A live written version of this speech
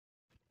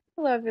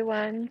Hello,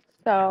 everyone.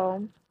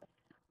 So,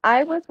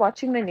 I was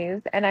watching the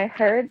news and I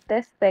heard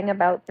this thing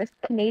about this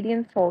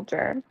Canadian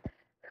soldier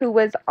who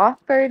was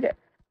offered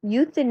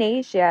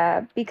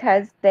euthanasia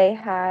because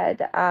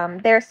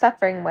they're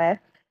suffering with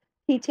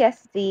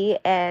PTSD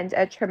and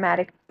a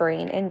traumatic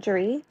brain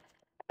injury.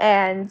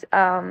 And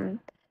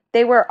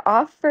they were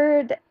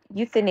offered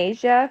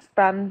euthanasia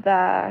from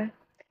the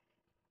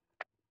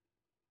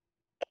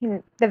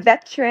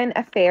Veteran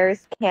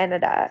Affairs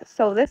Canada.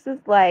 So this is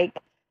like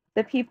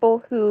the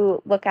people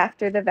who look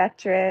after the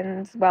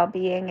veterans'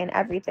 well-being and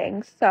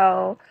everything.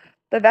 So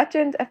the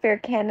Veterans Affairs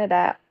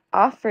Canada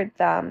offered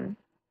them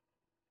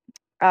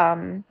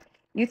um,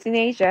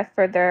 euthanasia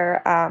for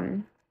their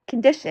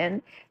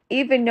condition,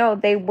 even though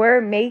they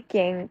were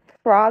making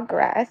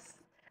progress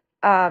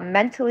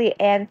mentally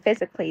and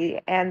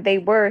physically, and they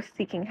were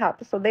seeking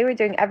help. So they were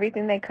doing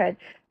everything they could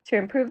to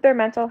improve their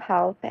mental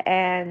health.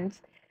 And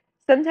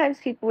sometimes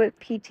people with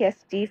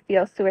PTSD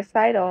feel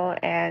suicidal,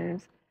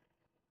 and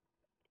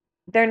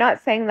they're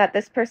not saying that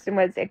this person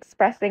was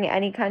expressing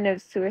any kind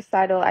of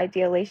suicidal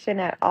ideation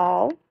at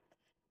all,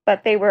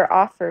 but they were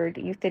offered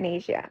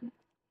euthanasia.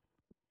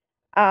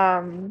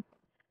 Um,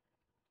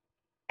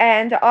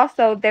 And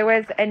also, there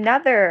was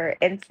another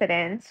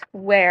incident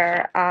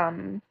where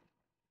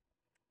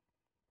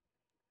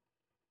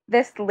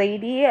this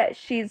lady,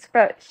 she's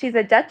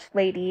a Dutch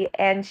lady,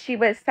 and she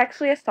was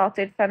sexually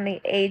assaulted from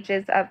the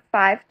ages of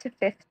 5 to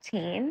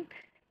 15,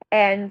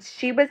 and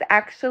she was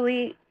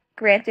actually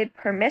granted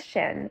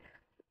permission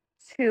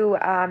to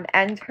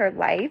end her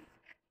life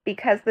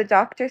because the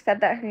doctor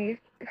said that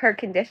her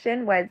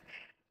condition was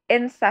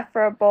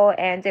insufferable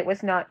and it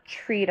was not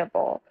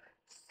treatable.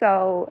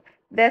 So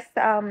this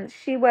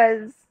she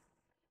was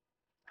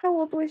how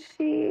old was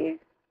she?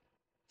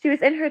 She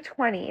was in her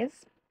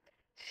 20s.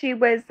 She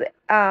was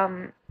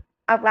um,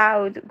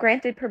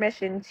 granted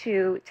permission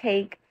to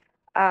take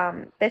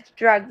this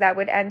drug that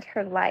would end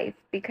her life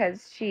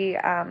because she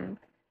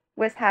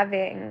was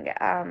having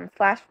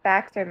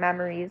flashbacks or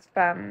memories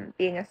from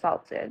being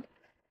assaulted.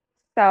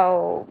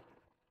 So,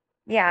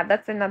 yeah,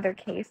 that's another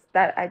case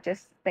that I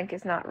just think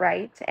is not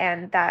right,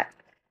 and that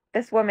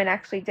this woman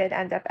actually did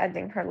end up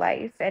ending her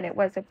life, and it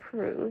was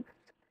approved.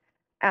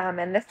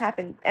 And this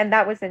happened, and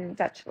that was in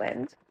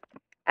Dutchland.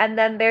 And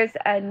then there's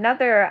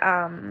another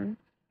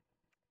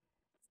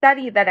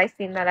study that I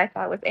seen that I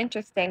thought was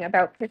interesting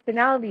about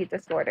personality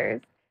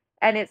disorders,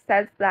 and it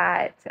says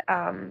that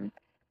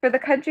for the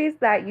countries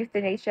that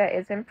euthanasia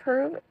is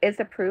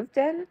approved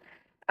in,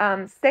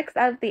 6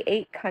 out of the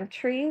 8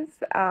 countries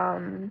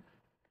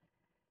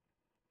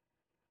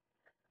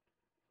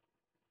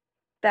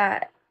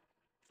that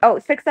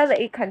 6 out of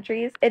the 8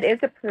 countries, it is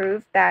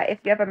approved that if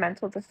you have a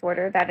mental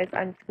disorder that is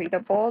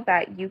untreatable,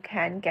 that you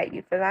can get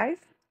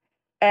euthanized.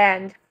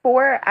 And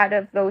 4 out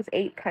of those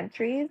 8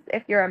 countries,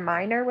 if you're a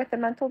minor with a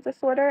mental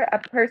disorder, a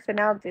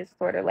personality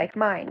disorder like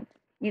mine,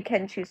 you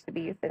can choose to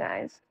be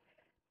euthanized.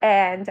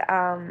 And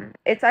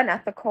it's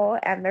unethical,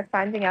 and they're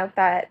finding out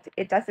that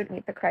it doesn't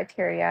meet the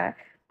criteria,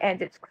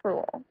 and it's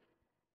cruel.